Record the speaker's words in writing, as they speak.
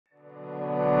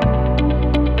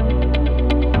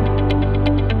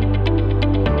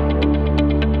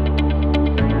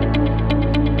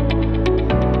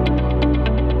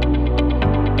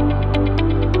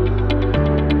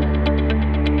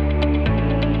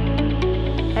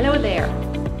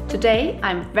there! Today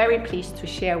I'm very pleased to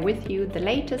share with you the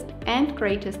latest and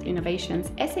greatest innovations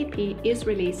SAP is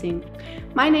releasing.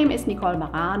 My name is Nicole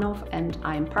Baranov and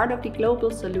I'm part of the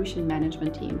Global Solution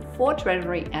Management team for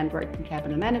Treasury and Working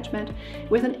Capital Management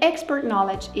with an expert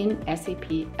knowledge in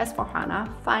SAP S/4HANA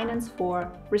Finance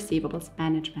for Receivables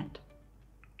Management.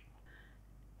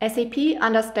 SAP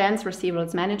understands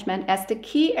Receivables Management as the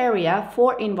key area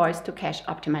for invoice-to-cash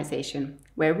optimization,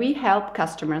 where we help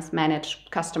customers manage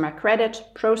customer credit,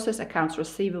 process accounts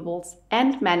receivables,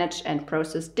 and manage and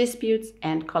process disputes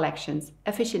and collections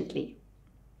efficiently.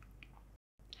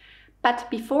 But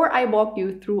before I walk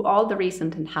you through all the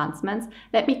recent enhancements,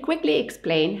 let me quickly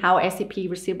explain how SAP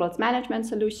Receivables Management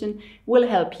solution will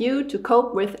help you to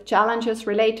cope with challenges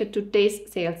related to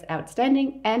days sales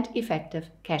outstanding and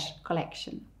effective cash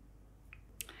collection.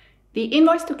 The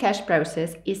invoice-to-cash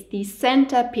process is the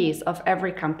centerpiece of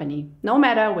every company, no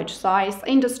matter which size,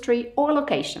 industry, or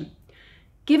location.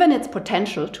 Given its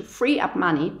potential to free up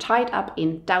money tied up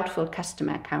in doubtful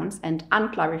customer accounts and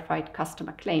unclarified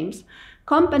customer claims,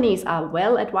 companies are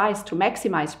well advised to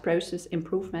maximize process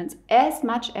improvements as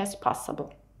much as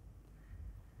possible.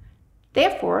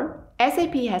 Therefore,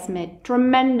 SAP has made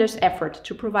tremendous effort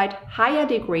to provide higher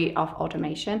degree of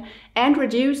automation and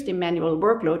reduce the manual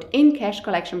workload in cash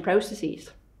collection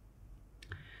processes.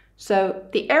 So,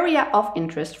 the area of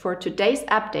interest for today's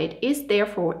update is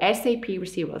therefore SAP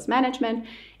Receivables Management,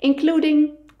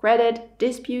 including credit,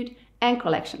 dispute, and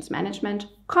collections management,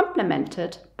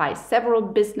 complemented by several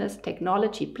business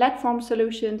technology platform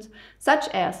solutions such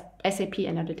as SAP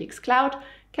Analytics Cloud,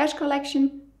 Cash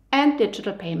Collection, and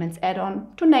Digital Payments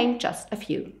add-on, to name just a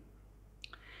few.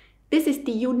 This is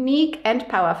the unique and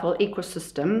powerful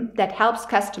ecosystem that helps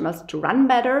customers to run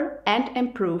better and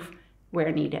improve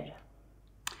where needed.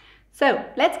 So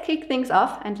let's kick things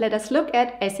off and let us look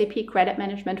at SAP Credit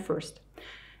Management first,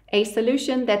 a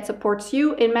solution that supports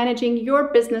you in managing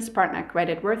your business partner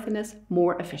credit worthiness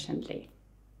more efficiently.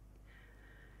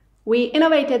 We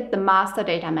innovated the master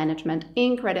data management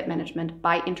in credit management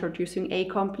by introducing a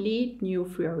complete new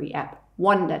Fiori app,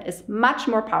 one that is much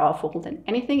more powerful than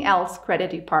anything else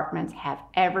credit departments have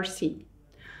ever seen.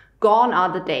 Gone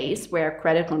are the days where a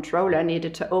credit controller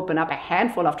needed to open up a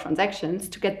handful of transactions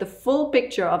to get the full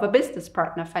picture of a business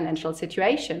partner financial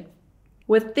situation.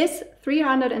 With this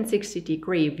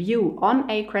 360-degree view on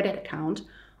a credit account,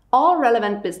 all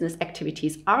relevant business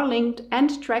activities are linked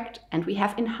and tracked, and we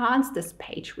have enhanced this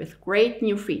page with great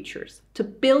new features to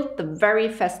build the very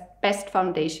best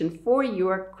foundation for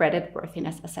your credit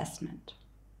worthiness assessment.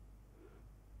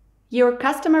 Your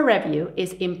customer review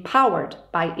is empowered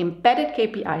by embedded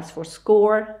KPIs for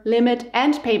score, limit,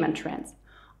 and payment trends,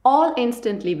 all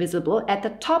instantly visible at the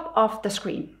top of the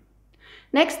screen.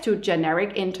 Next to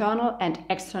generic internal and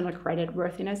external credit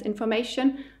worthiness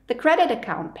information, the credit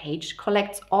account page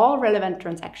collects all relevant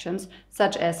transactions,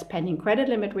 such as pending credit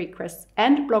limit requests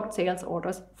and blocked sales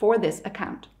orders for this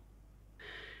account.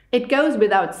 It goes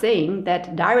without saying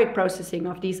that direct processing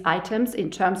of these items in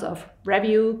terms of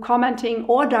review, commenting,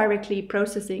 or directly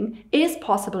processing is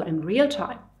possible in real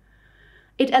time.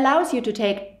 It allows you to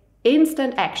take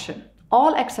instant action,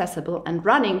 all accessible and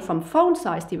running from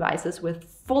phone-sized devices with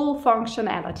full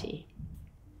functionality.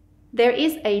 There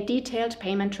is a detailed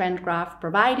payment trend graph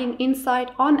providing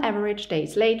insight on average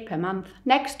days late per month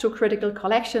next to critical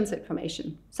collections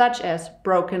information, such as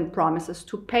broken promises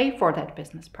to pay for that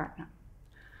business partner.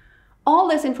 All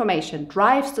this information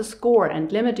drives the score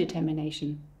and limit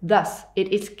determination. Thus, it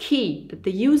is key that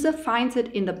the user finds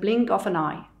it in the blink of an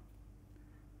eye.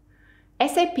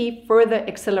 SAP further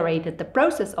accelerated the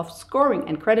process of scoring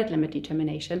and credit limit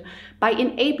determination by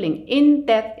enabling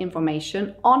in-depth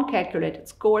information on calculated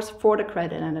scores for the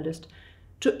credit analyst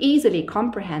to easily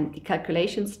comprehend the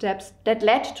calculation steps that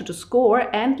led to the score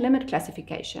and limit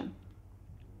classification.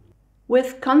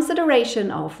 With consideration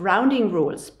of rounding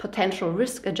rules, potential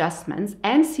risk adjustments,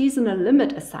 and seasonal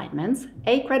limit assignments,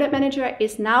 a credit manager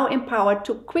is now empowered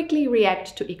to quickly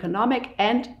react to economic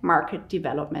and market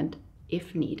development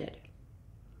if needed.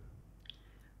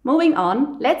 Moving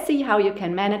on, let's see how you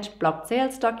can manage blocked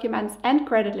sales documents and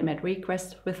credit limit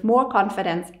requests with more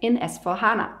confidence in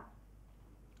S/4HANA.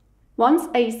 Once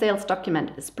a sales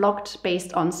document is blocked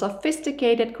based on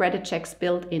sophisticated credit checks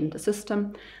built in the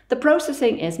system, the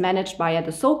processing is managed via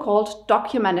the so-called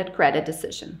documented credit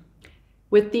decision.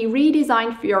 With the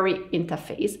redesigned Fiori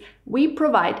interface, we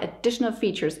provide additional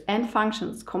features and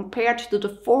functions compared to the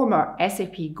former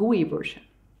SAP GUI version.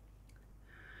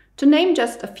 To name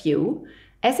just a few,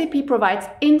 SAP provides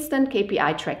instant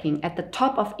KPI tracking at the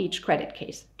top of each credit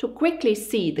case to quickly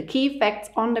see the key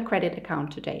facts on the credit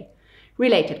account today,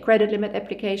 related credit limit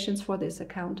applications for this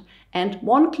account, and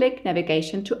one-click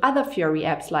navigation to other Fiori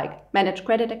apps like Manage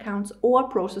Credit Accounts or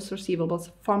Process Receivables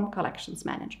from Collections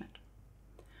Management.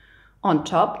 On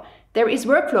top, there is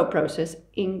workflow process,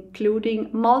 including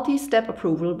multi-step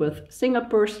approval with single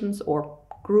persons or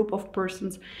group of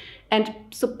persons, and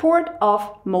support of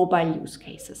mobile use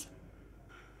cases.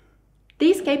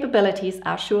 These capabilities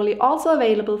are surely also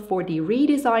available for the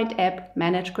redesigned app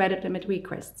Manage Credit Limit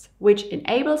Requests, which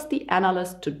enables the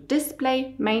analyst to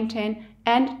display, maintain,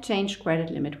 and change credit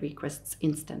limit requests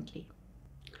instantly.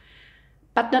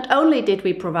 But not only did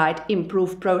we provide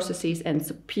improved processes and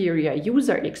superior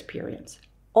user experience,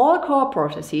 all core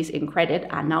processes in credit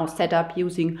are now set up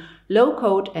using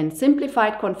low-code and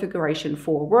simplified configuration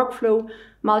for workflow,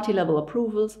 multi-level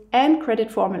approvals, and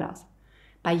credit formulas.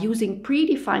 By using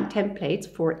predefined templates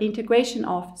for integration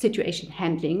of situation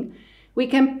handling, we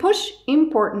can push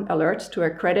important alerts to a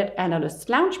credit analyst's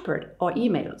launchpad or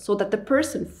email so that the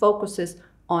person focuses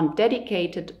on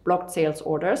dedicated blocked sales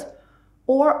orders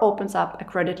or opens up a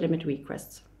credit limit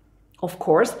request. Of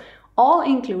course, all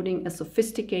including a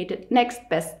sophisticated next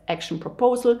best action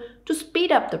proposal to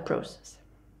speed up the process.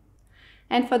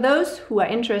 And for those who are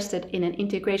interested in an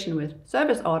integration with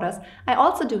service orders, I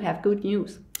also do have good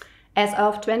news. As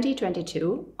of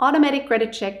 2022, automatic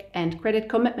credit check and credit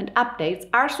commitment updates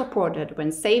are supported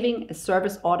when saving a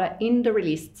service order in the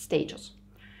released stages.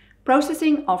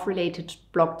 Processing of related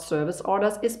blocked service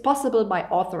orders is possible by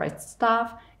authorized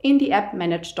staff in the app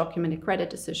Manage Documented Credit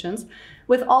Decisions,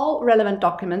 with all relevant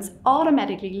documents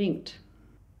automatically linked.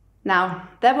 Now,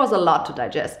 that was a lot to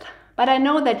digest, but I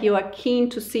know that you are keen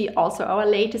to see also our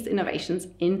latest innovations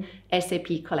in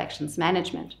SAP Collections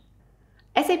Management.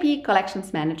 SAP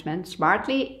Collections Management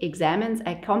smartly examines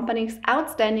a company's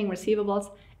outstanding receivables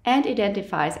and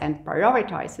identifies and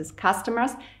prioritizes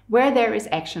customers where there is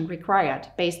action required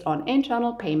based on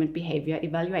internal payment behavior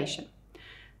evaluation.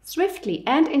 Swiftly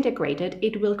and integrated,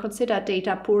 it will consider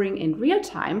data pouring in real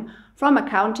time from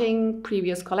accounting,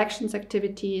 previous collections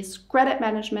activities, credit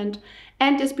management,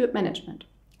 and dispute management,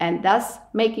 and thus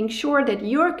making sure that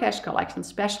your cash collection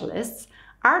specialists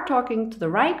are talking to the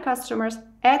right customers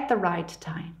at the right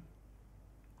time.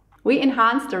 We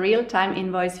enhanced the real-time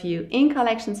invoice view in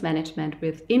Collections Management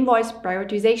with invoice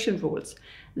prioritization rules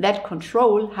that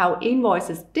control how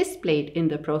invoices displayed in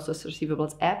the Process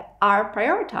Receivables app are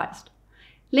prioritized.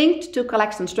 Linked to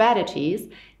collection strategies,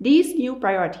 these new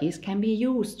priorities can be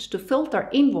used to filter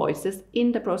invoices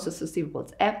in the Process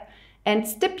Receivables app and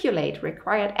stipulate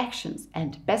required actions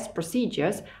and best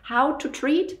procedures how to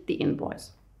treat the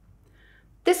invoice.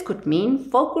 This could mean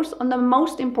focus on the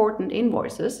most important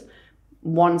invoices,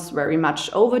 ones very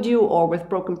much overdue or with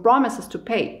broken promises to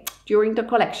pay during the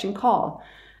collection call,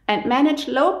 and manage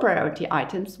low priority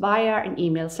items via an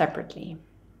email separately.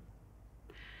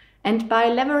 And by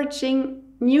leveraging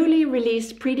newly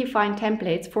released predefined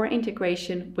templates for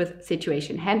integration with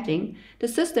situation handling, the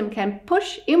system can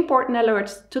push important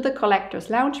alerts to the collector's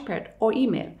launchpad or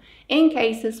email in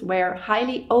cases where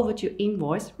highly overdue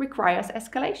invoice requires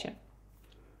escalation.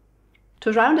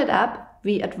 To round it up,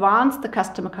 we advanced the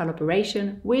customer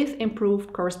collaboration with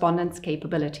improved correspondence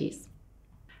capabilities.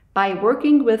 By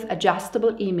working with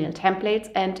adjustable email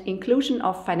templates and inclusion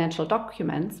of financial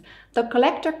documents, the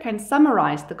collector can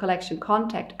summarize the collection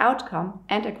contact outcome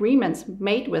and agreements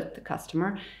made with the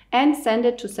customer and send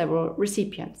it to several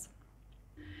recipients.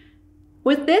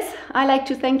 With this, I'd like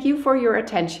to thank you for your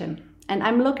attention, and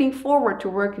I'm looking forward to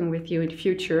working with you in the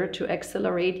future to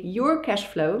accelerate your cash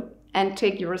flow and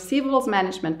take your receivables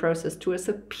management process to a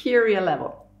superior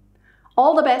level.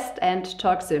 All the best and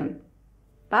talk soon.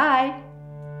 Bye!